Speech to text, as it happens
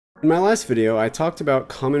In my last video, I talked about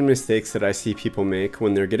common mistakes that I see people make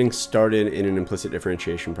when they're getting started in an implicit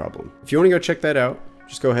differentiation problem. If you want to go check that out,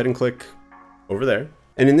 just go ahead and click over there.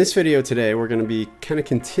 And in this video today, we're going to be kind of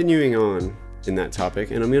continuing on in that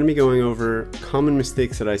topic, and I'm going to be going over common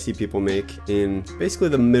mistakes that I see people make in basically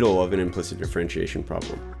the middle of an implicit differentiation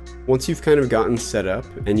problem. Once you've kind of gotten set up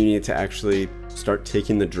and you need to actually start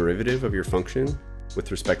taking the derivative of your function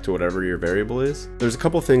with respect to whatever your variable is, there's a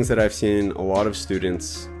couple things that I've seen a lot of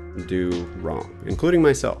students do wrong, including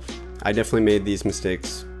myself. I definitely made these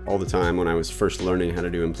mistakes all the time when I was first learning how to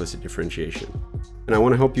do implicit differentiation. And I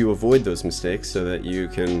want to help you avoid those mistakes so that you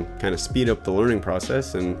can kind of speed up the learning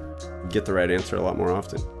process and get the right answer a lot more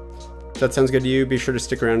often. If that sounds good to you, be sure to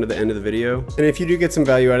stick around to the end of the video. And if you do get some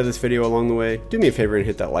value out of this video along the way, do me a favor and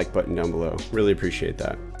hit that like button down below. Really appreciate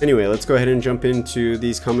that. Anyway, let's go ahead and jump into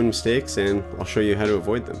these common mistakes and I'll show you how to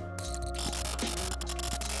avoid them.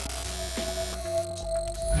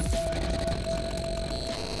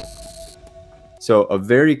 So a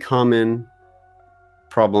very common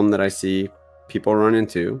problem that I see people run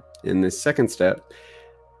into in this second step,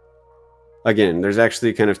 again, there's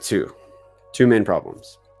actually kind of two main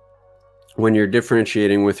problems when you're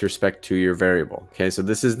differentiating with respect to your variable. Okay, so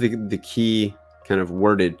this is the key kind of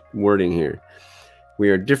wording here. We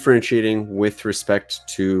are differentiating with respect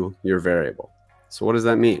to your variable. So what does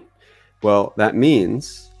that mean? Well, that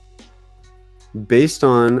means based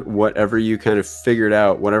on whatever you kind of figured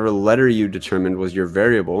out, whatever letter you determined was your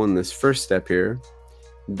variable in this first step here,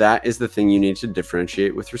 that is the thing you need to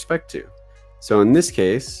differentiate with respect to. So in this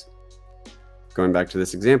case, going back to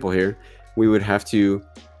this example here, we would have to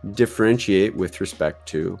differentiate with respect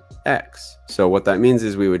to x. So what that means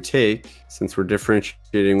is we would take, since we're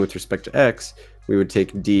differentiating with respect to x, we would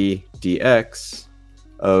take d dx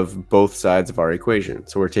of both sides of our equation.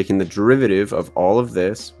 So we're taking the derivative of all of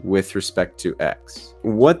this with respect to x.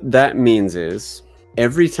 What that means is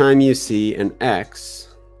every time you see an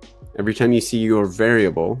x, every time you see your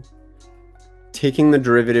variable, taking the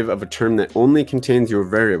derivative of a term that only contains your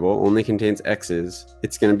variable, only contains x's,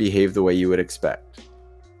 it's going to behave the way you would expect.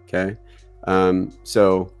 Okay?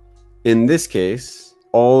 So in this case,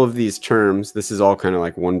 all of these terms, this is all kind of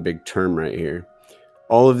like one big term right here.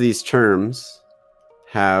 All of these terms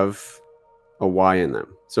have a y in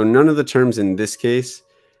them. So none of the terms in this case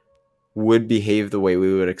would behave the way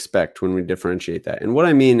we would expect when we differentiate that. And what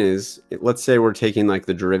I mean is, let's say we're taking like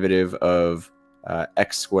the derivative of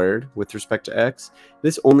x squared with respect to x.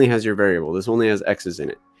 This only has your variable. This only has x's in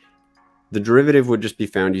it. The derivative would just be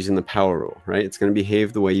found using the power rule, right? It's going to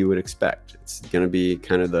behave the way you would expect. It's going to be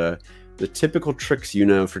kind of the typical tricks you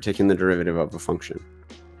know for taking the derivative of a function.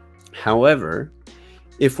 However,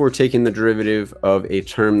 if we're taking the derivative of a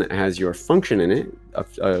term that has your function in it,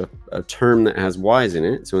 a term that has y's in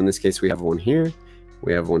it, so in this case we have one here,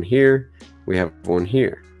 we have one here, we have one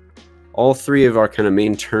here. All three of our kind of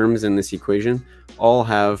main terms in this equation all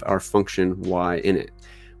have our function y in it.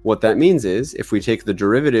 What that means is if we take the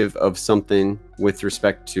derivative of something with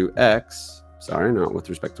respect to x, sorry, not with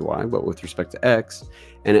respect to y, but with respect to x,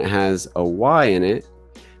 and it has a y in it,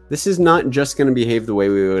 this is not just going to behave the way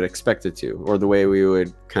we would expect it to, or the way we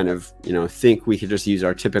would kind of, think we could just use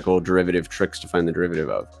our typical derivative tricks to find the derivative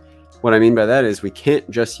of. What I mean by that is we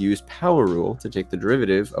can't just use power rule to take the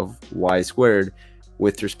derivative of y squared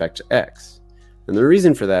with respect to x. And the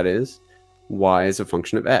reason for that is y is a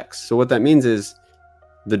function of x. So what that means is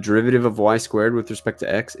the derivative of y squared with respect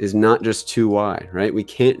to x is not just 2y, right? We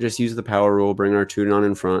can't just use the power rule, bring our 2 down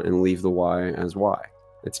in front, and leave the y as y.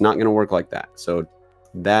 It's not going to work like that. So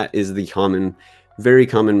that is the very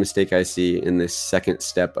common mistake I see in this second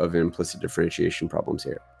step of implicit differentiation problems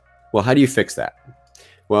here. Well, how do you fix that?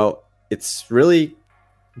 Well, it's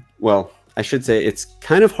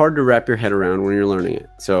kind of hard to wrap your head around when you're learning it.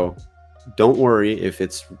 So don't worry if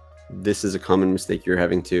this is a common mistake you're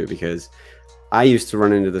having too, because I used to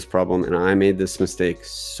run into this problem and I made this mistake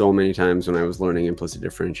so many times when I was learning implicit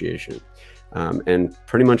differentiation. And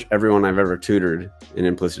pretty much everyone I've ever tutored in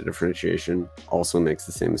implicit differentiation also makes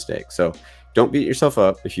the same mistake. So don't beat yourself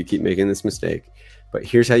up if you keep making this mistake, but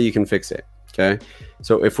here's how you can fix it, okay?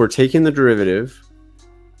 So if we're taking the derivative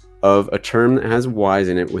of a term that has y's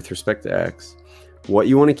in it with respect to x, what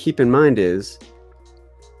you want to keep in mind is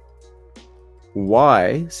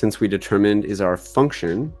y, since we determined, is our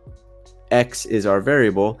function, x is our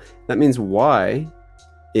variable, that means y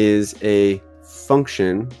is a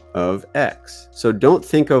function of x. So don't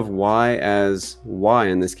think of y as y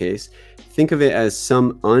in this case. Think of it as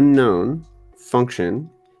some unknown function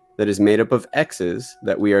that is made up of x's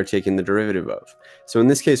that we are taking the derivative of. So in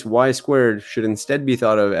this case, y squared should instead be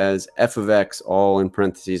thought of as f of x all in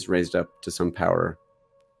parentheses raised up to some power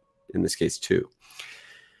in this case 2.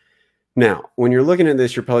 Now, when you're looking at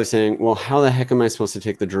this, you're probably saying, well, how the heck am I supposed to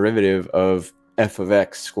take the derivative of f of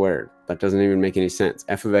x squared? That doesn't even make any sense.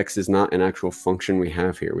 F of x is not an actual function we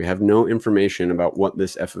have here. We have no information about what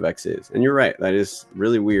this f of x is. And you're right, that is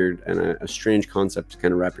really weird and a strange concept to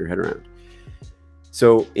kind of wrap your head around.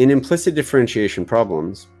 So in implicit differentiation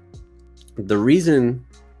problems, the reason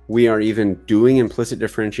we are even doing implicit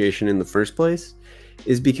differentiation in the first place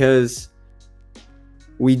is because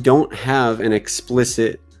we don't have an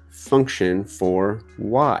explicit function for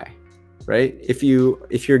y, right? If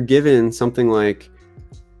you're given something like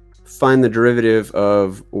find the derivative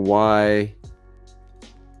of y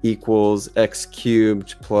equals x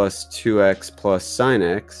cubed plus 2x plus sine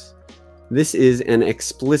x, this is an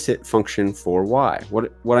explicit function for y.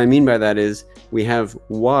 What I mean by that is we have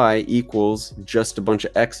y equals just a bunch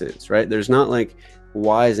of x's, right? There's not like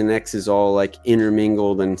y's and x's all like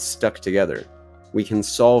intermingled and stuck together. We can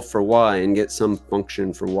solve for y and get some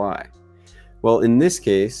function for y. Well, in this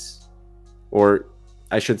case, or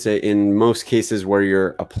I should say in most cases where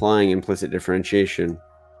you're applying implicit differentiation,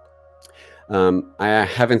 I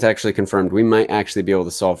haven't actually confirmed. We might actually be able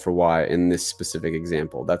to solve for y in this specific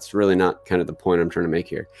example. That's really not kind of the point I'm trying to make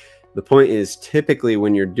here. The point is typically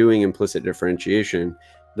when you're doing implicit differentiation,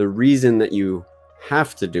 the reason that you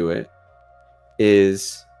have to do it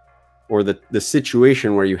is, or the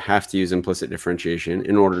situation where you have to use implicit differentiation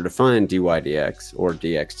in order to find dy dx or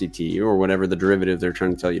dx dt or whatever the derivative they're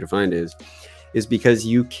trying to tell you to find is because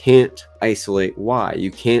you can't isolate y.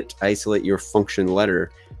 You can't isolate your function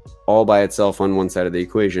letter all by itself on one side of the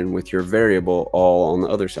equation with your variable all on the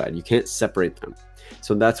other side. You can't separate them.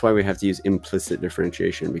 So that's why we have to use implicit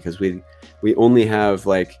differentiation, because we only have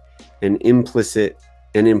like an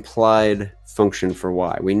implied function for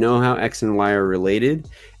y. We know how x and y are related,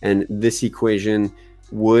 and this equation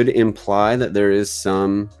would imply that there is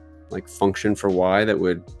some like function for y that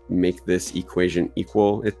would make this equation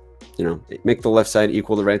equal. Make the left side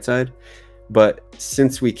equal the right side. But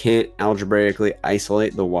since we can't algebraically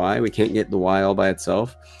isolate the y, we can't get the y all by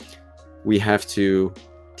itself, we have to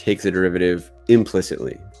take the derivative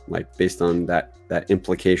implicitly, like based on that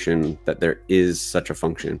implication that there is such a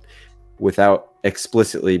function, without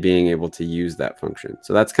explicitly being able to use that function.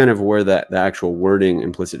 So that's kind of where the actual wording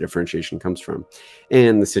implicit differentiation comes from,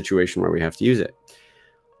 and the situation where we have to use it.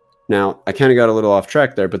 Now, I kind of got a little off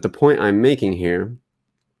track there, but the point I'm making here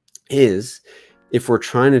is if we're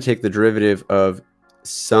trying to take the derivative of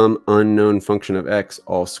some unknown function of x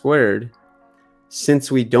all squared,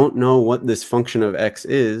 since we don't know what this function of x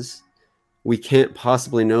is, we can't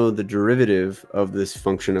possibly know the derivative of this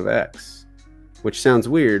function of x, which sounds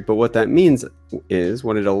weird, but what that means is,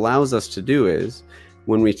 what it allows us to do is,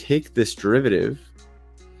 when we take this derivative,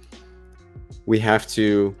 we have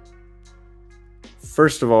to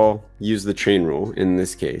first of all use the chain rule in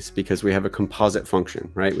this case, because we have a composite function,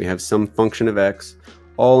 right? We have some function of x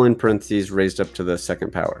all in parentheses raised up to the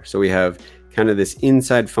second power. So we have kind of this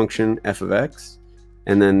inside function f of x,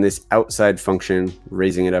 and then this outside function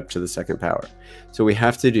raising it up to the second power. So we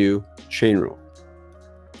have to do chain rule.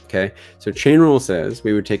 Okay, so chain rule says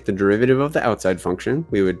we would take the derivative of the outside function,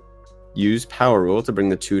 we would use power rule to bring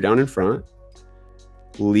the 2 down in front,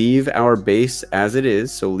 leave our base as it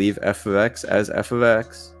is, so leave f of x as f of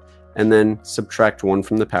x, and then subtract 1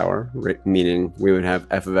 from the power, meaning we would have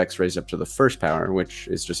f of x raised up to the first power, which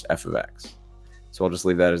is just f of x. So I'll just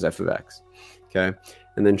leave that as f of x. Okay,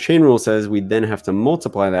 and then chain rule says we then have to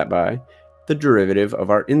multiply that by the derivative of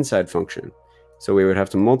our inside function. So we would have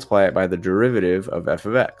to multiply it by the derivative of f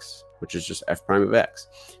of x, which is just f prime of x.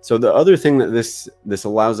 So the other thing that this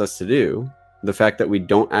allows us to do, the fact that we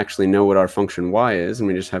don't actually know what our function y is, and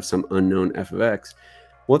we just have some unknown f of x,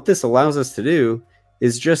 what this allows us to do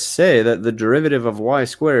is just say that the derivative of y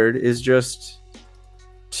squared is just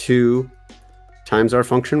 2 times our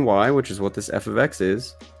function y, which is what this f of x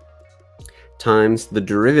is, times the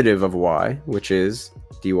derivative of y, which is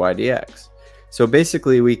dy dx. So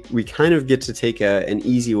basically, we kind of get to take an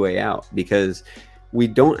easy way out, because we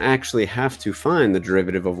don't actually have to find the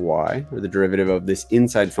derivative of y, or the derivative of this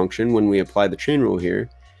inside function when we apply the chain rule here,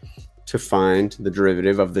 to find the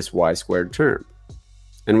derivative of this y squared term.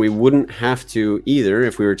 And we wouldn't have to either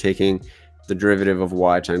if we were taking the derivative of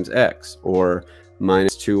y times x, or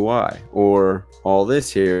minus 2y, or all this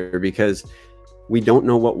here, because we don't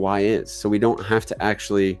know what y is. So we don't have to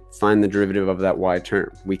actually find the derivative of that y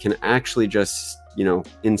term. We can actually just,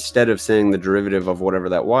 instead of saying the derivative of whatever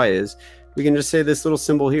that y is, we can just say this little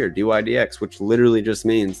symbol here, dy dx, which literally just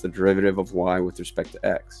means the derivative of y with respect to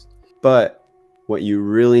x. But what you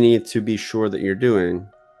really need to be sure that you're doing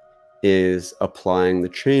is applying the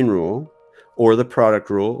chain rule, or the product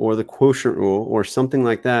rule or the quotient rule or something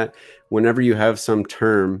like that whenever you have some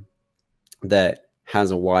term that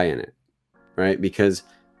has a y in it, right? Because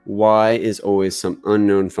y is always some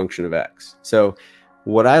unknown function of x. So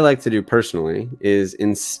what I like to do personally is,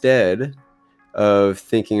 instead of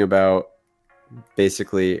thinking about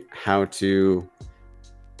basically how to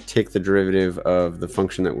take the derivative of the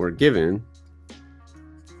function that we're given,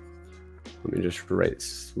 let me just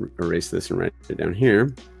erase this and write it down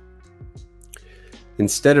here.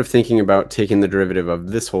 Instead of thinking about taking the derivative of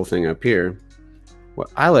this whole thing up here, what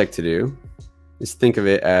I like to do is think of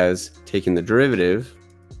it as taking the derivative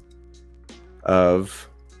of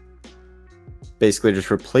basically just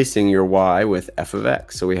replacing your y with f of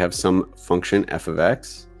x. So we have some function f of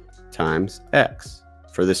x times x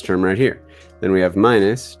for this term right here. Then we have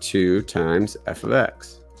minus 2 times f of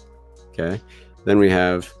x. Okay. Then we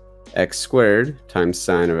have x squared times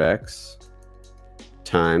sine of x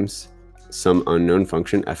times some unknown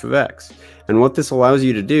function f of x. And what this allows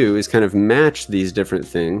you to do is kind of match these different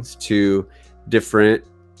things to different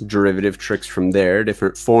derivative tricks from there,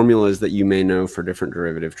 different formulas that you may know for different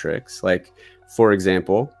derivative tricks. Like, for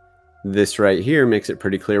example, this right here makes it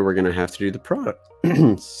pretty clear we're going to have to do the product.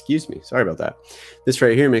 Excuse me, sorry about that. This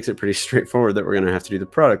right here makes it pretty straightforward that we're going to have to do the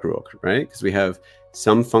product rule, right? Because we have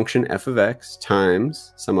some function f of x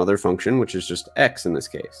times some other function, which is just x in this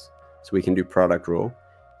case. So we can do product rule,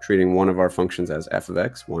 treating one of our functions as f of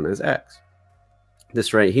x, one as x.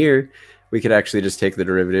 This right here, we could actually just take the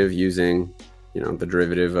derivative using, the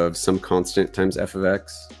derivative of some constant times f of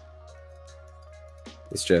x.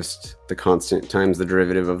 It's just the constant times the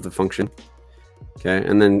derivative of the function. Okay,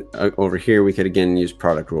 and then over here we could again use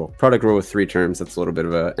product rule. Product rule with 3 terms, that's a little bit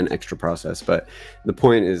of an extra process, but the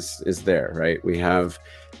point is there, right? We have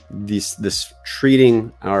this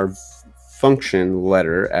treating our function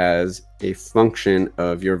letter as a function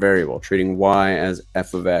of your variable, treating y as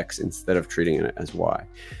f of x instead of treating it as y.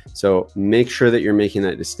 So make sure that you're making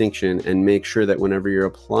that distinction, and make sure that whenever you're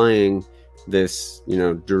applying this,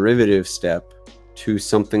 derivative step to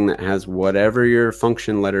something that has whatever your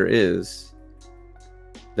function letter is,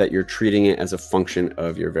 that you're treating it as a function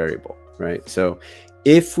of your variable, right? So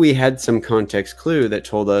if we had some context clue that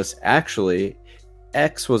told us actually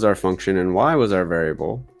x was our function and y was our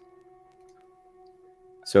variable,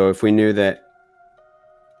 so if we knew that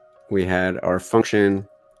we had our function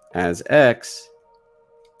as x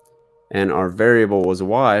and our variable was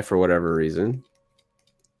y for whatever reason,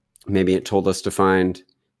 maybe it told us to find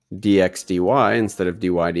dx dy instead of dy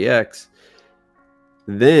dx,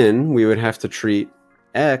 then we would have to treat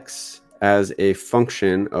x as a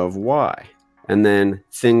function of y. And then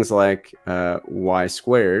things like y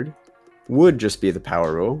squared would just be the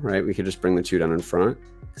power rule, right? We could just bring the 2 down in front,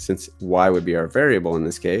 since y would be our variable in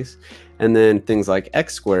this case. And then things like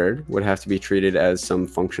x squared would have to be treated as some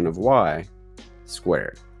function of y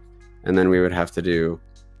squared. And then we would have to do,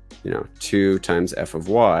 2 times f of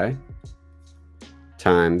y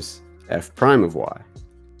times f prime of y,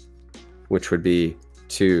 which would be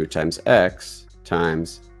 2 times x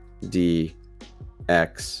times dx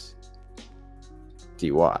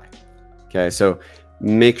dy. Okay, so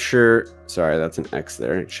make sure, sorry, that's an x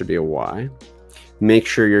there, it should be a y. Make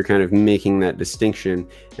sure you're kind of making that distinction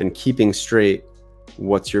and keeping straight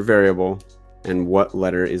what's your variable and what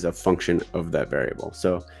letter is a function of that variable.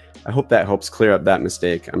 So I hope that helps clear up that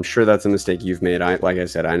mistake. I'm sure that's a mistake you've made. Like I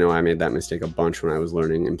said, I know I made that mistake a bunch when I was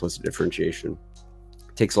learning implicit differentiation.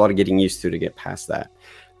 It takes a lot of getting used to get past that.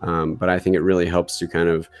 But I think it really helps to kind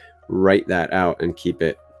of write that out and keep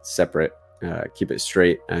it separate, keep it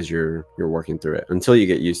straight as you're working through it, until you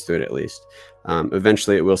get used to it at least.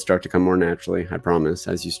 Eventually it will start to come more naturally, I promise,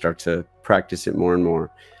 as you start to practice it more and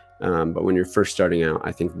more. But when you're first starting out,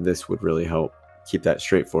 I think this would really help keep that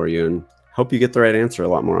straight for you and help you get the right answer a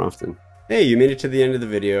lot more often. Hey, you made it to the end of the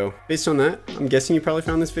video. Based on that, I'm guessing you probably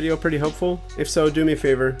found this video pretty helpful. If so, do me a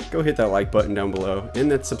favor, go hit that like button down below and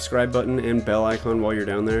that subscribe button and bell icon while you're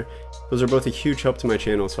down there. Those are both a huge help to my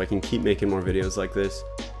channel, so I can keep making more videos like this,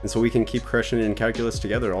 and so we can keep crushing it in calculus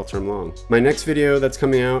together all term long. My next video that's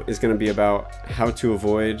coming out is going to be about how to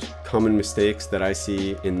avoid common mistakes that I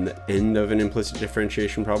see in the end of an implicit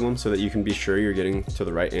differentiation problem, so that you can be sure you're getting to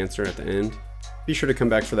the right answer at the end. Be sure to come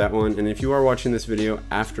back for that one, and if you are watching this video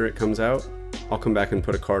after it comes out, I'll come back and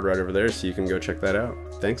put a card right over there so you can go check that out.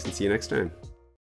 Thanks, and see you next time.